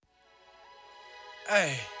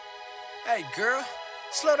Hey, hey girl,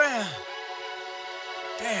 slow down.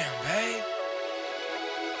 Damn, babe.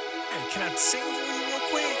 Hey, can I sing for you real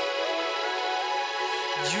quick?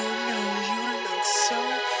 You know you look so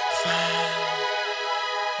fine.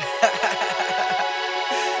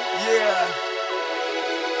 Yeah.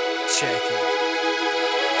 Check it.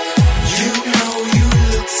 You know you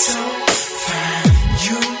look so fine.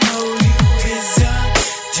 You know you is a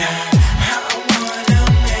dime. I wanna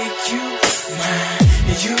make you mine.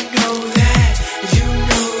 You know that, you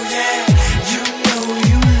know that, you know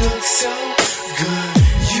you look so good.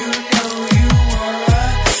 You know you are a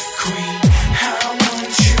queen. I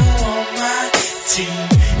want you on my team.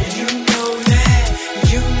 You know that,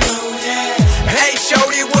 you know that. Hey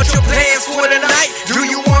shorty, what your plans for tonight? Do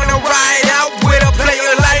you wanna ride out with a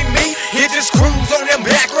player like me? Hit just cruise on them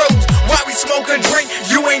back roads while we smoke and drink.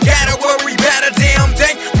 You ain't gotta worry about a damn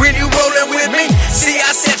thing when you rollin' with me. See,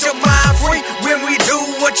 I set your mind free when we do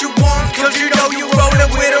what you want, cause you know you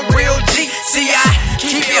rollin' with a real G. See, I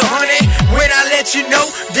keep it 100 when I let you know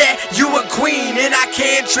that you a queen, and I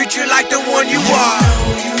can't treat you like the one you are. You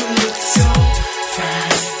know you look so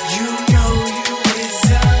fine. You know you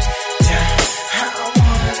is a dime. I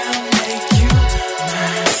wanna make you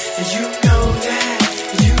mine. You know that,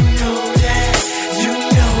 you know that, you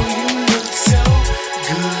know you look so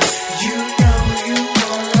good. You know you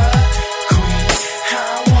are a queen.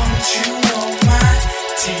 I want you on my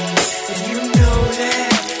team. And you know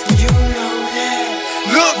that, you know that.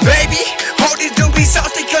 Look baby, all these dudes be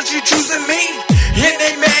salty cause you choosing me. And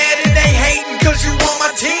they mad and they hating cause you on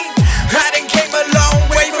my team. I done came a long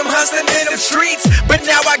way from hustling in them streets, but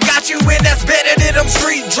now I got you and that's better than them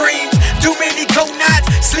street dreams. Too many cold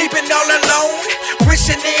nights, sleeping all alone,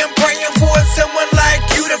 wishing and praying for someone like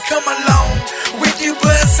you to come along. With you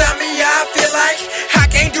beside me, I feel like I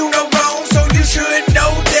can't do no wrong, so you should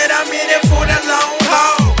know that I'm in it for the long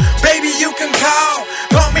haul. Baby, you can call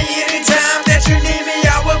me anytime that you need me,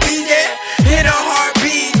 I will be there in a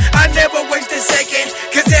heartbeat. I never waste a second,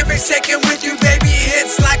 cause every second with you, baby,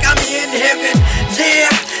 it's like I'm in heaven. Yeah,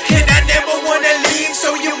 and I never wanna leave,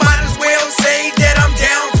 so you might as well say that I'm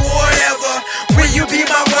down forever. Will you be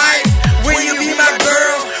my wife? Will you be my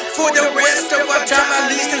girl? For the rest of our time,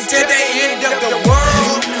 at least until the end of the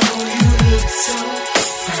world. You know you look so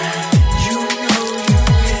fine. You know you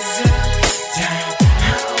is a dime.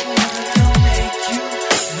 I wanna make you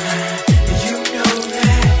mine. You know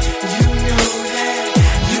that, you know that,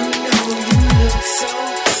 you know you look so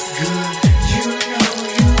good. You know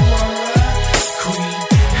you are a queen.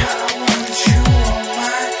 I want you on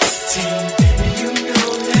my team. And you know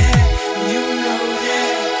that, you know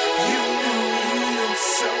that, you know you look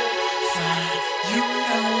so fine. You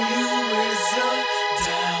know you is a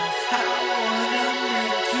dime. I wanna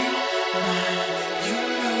make you mine. You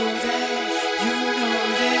know that, you know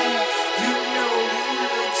that, you know you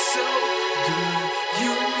look so good.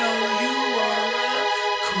 You know you are a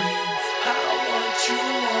queen. I want you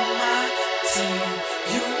on my team.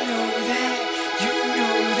 You know that, you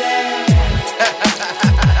know that.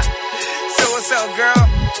 So what's up, girl?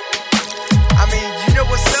 I mean, you know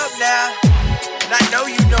what's up now, and I know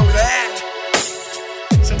you know that.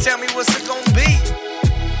 So tell me what's it gonna be?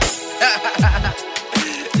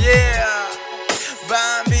 Yeah,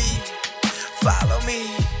 BonBon, follow me.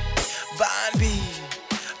 BonBon,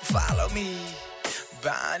 follow me.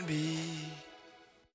 BonBon.